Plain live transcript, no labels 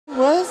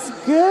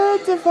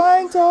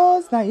Divine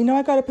Dolls. Now, you know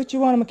I got to put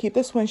you on. I'm going to keep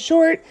this one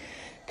short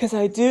because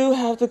I do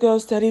have to go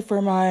study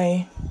for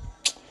my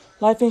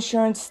life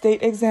insurance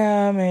state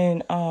exam.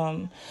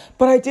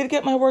 But I did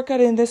get my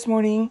workout in this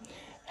morning.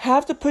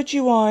 Have to put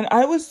you on.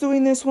 I was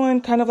doing this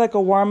one kind of like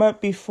a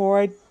warm-up before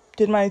I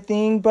did my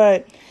thing,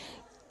 but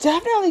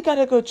definitely got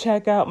to go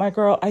check out my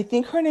girl. I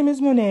think her name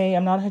is Monet.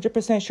 I'm not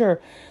 100% sure.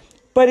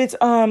 But it's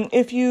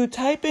if you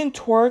type in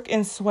twerk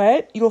and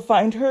sweat, you'll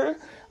find her.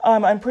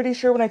 I'm pretty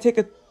sure when I take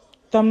a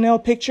thumbnail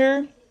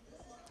picture,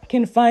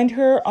 can find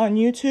her on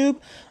YouTube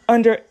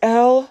under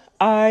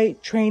LI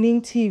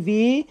Training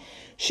TV.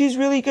 She's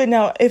really good.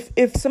 Now,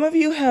 if some of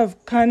you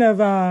have kind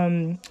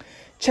of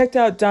checked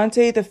out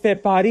Dante the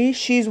Fit Body,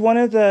 she's one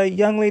of the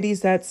young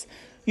ladies that's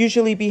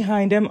usually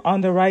behind him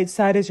on the right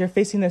side as you're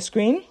facing the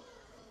screen.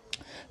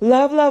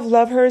 Love, love,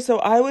 love her. So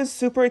I was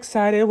super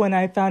excited when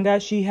I found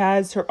out she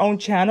has her own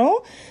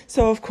channel.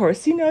 So of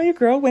course, your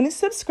girl went and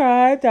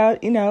subscribed out,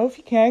 if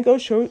you can go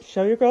show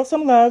your girl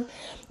some love.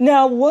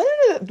 Now,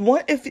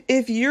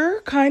 if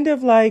you're kind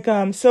of like,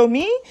 so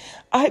me,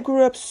 I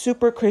grew up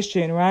super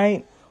Christian,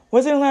 right?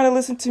 Wasn't allowed to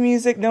listen to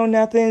music, no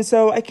nothing.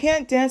 So I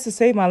can't dance to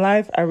save my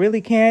life. I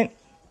really can't.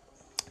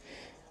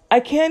 I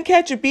can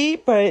catch a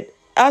beat, but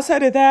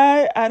outside of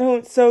that, I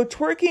don't. So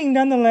twerking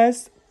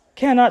nonetheless,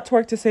 cannot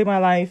twerk to save my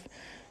life.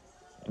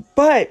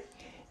 But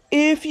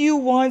if you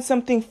want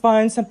something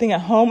fun, something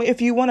at home,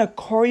 if you want a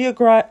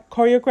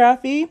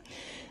choreography,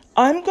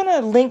 I'm going to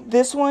link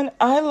this one.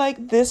 I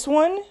like this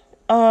one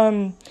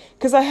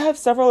because I have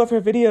several of her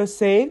videos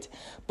saved.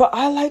 But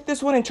I like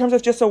this one in terms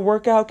of just a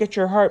workout, get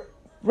your heart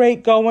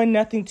rate going,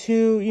 nothing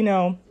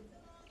too,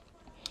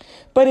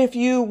 But if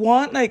you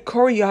want like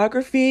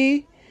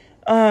choreography,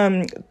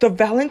 the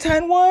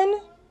Valentine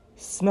one,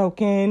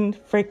 smoking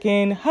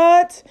freaking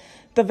hot.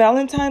 The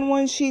Valentine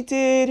one she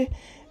did.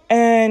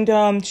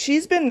 And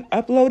she's been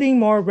uploading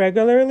more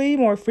regularly,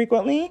 more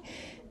frequently.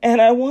 And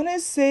I want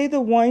to say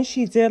the one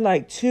she did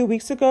like 2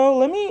 weeks ago.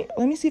 Let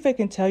me see if I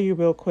can tell you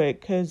real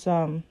quick. Because,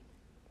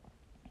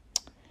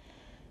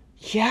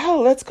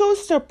 let's go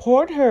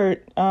support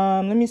her.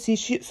 Let me see.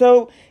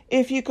 So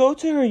if you go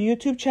to her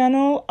YouTube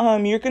channel,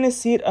 you're going to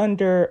see it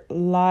under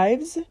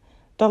lives.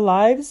 The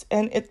lives.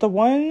 And it's the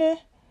one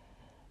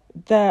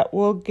that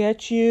will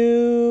get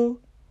you.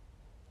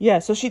 Yeah,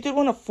 so she did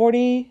one of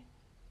 40.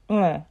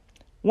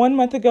 1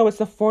 month ago,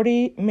 it's a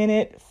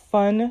 40-minute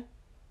fun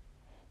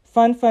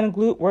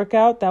glute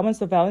workout. That one's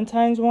the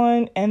Valentine's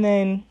one. And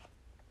then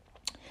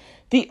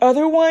the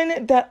other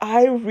one that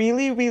I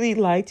really, really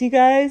liked, you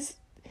guys,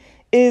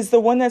 is the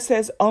one that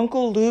says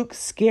Uncle Luke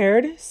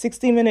Scared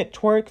 60-minute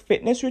twerk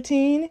fitness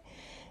routine.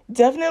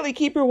 Definitely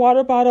keep your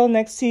water bottle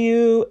next to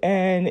you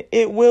and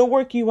it will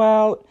work you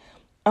out.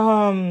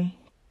 But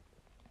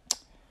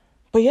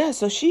yeah,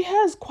 so she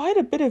has quite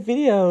a bit of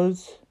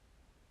videos.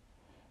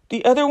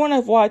 The other one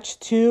I've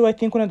watched too, I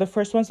think one of the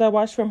first ones I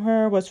watched from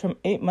her was from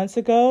 8 months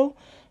ago.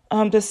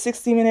 The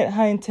 60-minute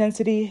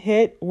high-intensity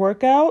HIIT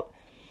workout.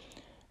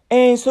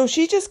 And so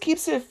she just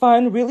keeps it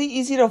fun, really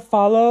easy to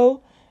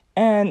follow,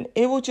 and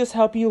it will just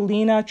help you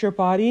lean out your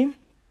body.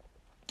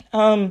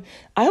 I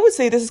would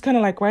say this is kind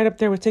of like right up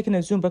there with taking a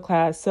Zumba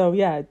class. So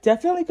yeah,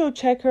 definitely go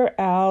check her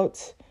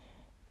out.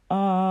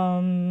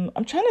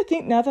 I'm trying to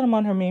think now that I'm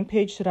on her main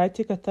page, should I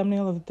take a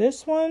thumbnail of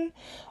this one?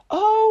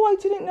 Oh,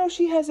 I didn't know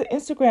she has an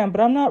Instagram, but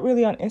I'm not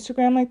really on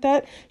Instagram like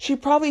that. She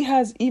probably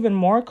has even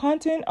more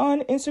content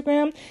on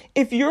Instagram.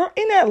 If you're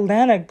in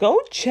Atlanta,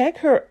 go check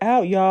her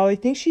out, y'all. I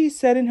think she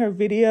said in her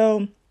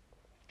video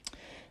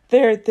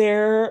they're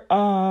there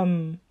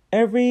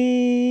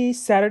every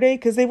Saturday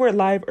because they were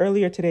live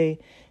earlier today.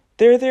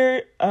 They're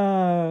there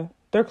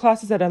their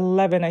class is at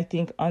 11, I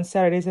think, on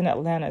Saturdays in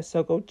Atlanta.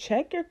 So go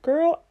check your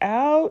girl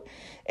out.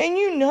 And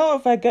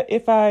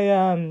if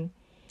I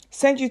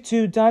send you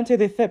to Dante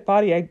the Fit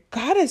Body, I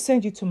gotta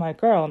send you to my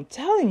girl. I'm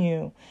telling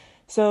you.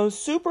 So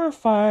super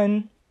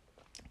fun.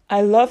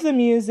 I love the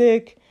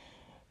music.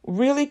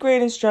 Really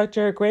great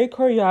instructor. Great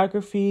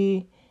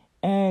choreography.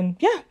 And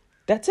yeah,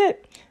 that's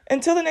it.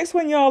 Until the next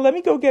one, y'all. Let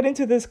me go get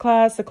into this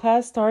class. The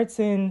class starts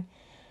in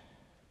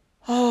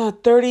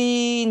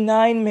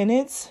 39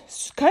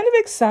 minutes. Kind of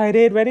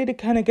excited, ready to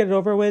kind of get it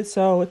over with.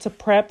 So it's a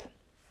prep.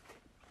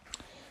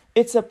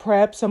 So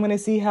I'm going to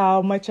see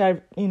how much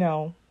I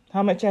know,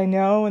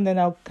 and then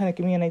I'll kind of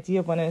give me an idea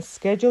of when to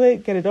schedule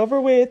it, get it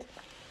over with,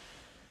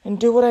 and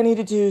do what I need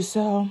to do.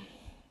 So,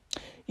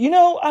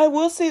 I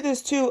will say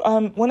this too.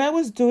 When I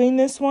was doing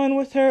this one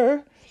with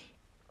her,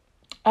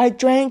 I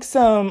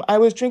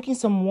was drinking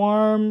some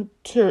warm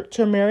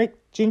turmeric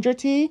ginger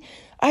tea.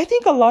 I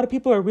think a lot of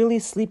people are really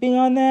sleeping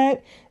on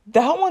that.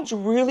 That one's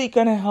really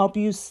going to help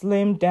you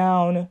slim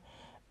down,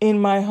 in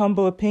my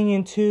humble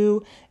opinion,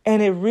 too.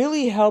 And it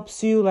really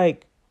helps you,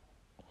 like,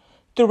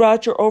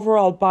 throughout your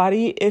overall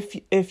body.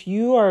 If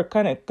you are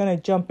kind of going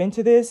to jump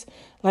into this,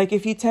 like,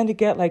 if you tend to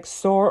get, like,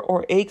 sore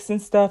or aches and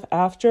stuff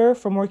after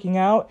from working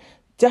out,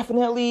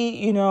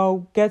 definitely,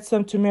 get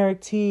some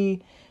turmeric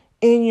tea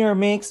in your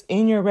mix,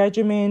 in your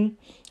regimen.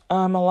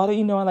 A lot of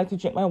I like to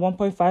drink my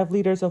 1.5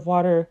 liters of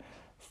water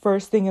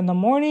first thing in the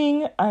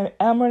morning. I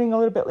am running a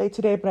little bit late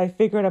today, but I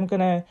figured I'm going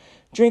to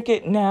drink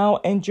it now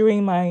and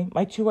during my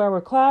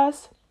 2-hour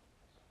class.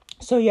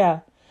 So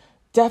yeah,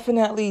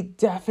 definitely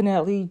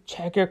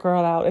check your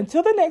girl out.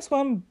 Until the next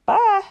one,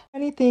 bye.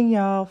 Anything,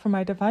 y'all, for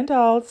my divine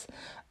dolls.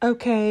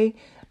 Okay.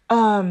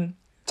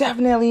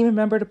 Definitely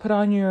remember to put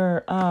on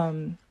your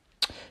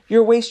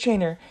waist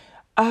trainer.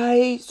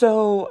 I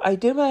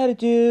did what I had to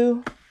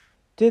do.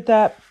 Did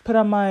that, put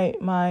on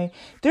my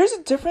there's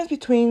a difference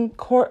between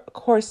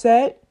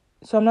corset.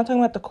 So I'm not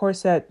talking about the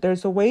corset.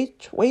 There's a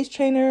waist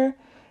trainer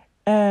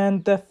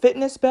and the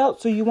fitness belt.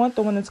 So you want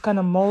the one that's kind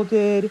of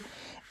molded,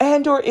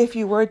 and or if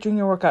you wear it during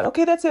your workout.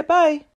 Okay, that's it. Bye.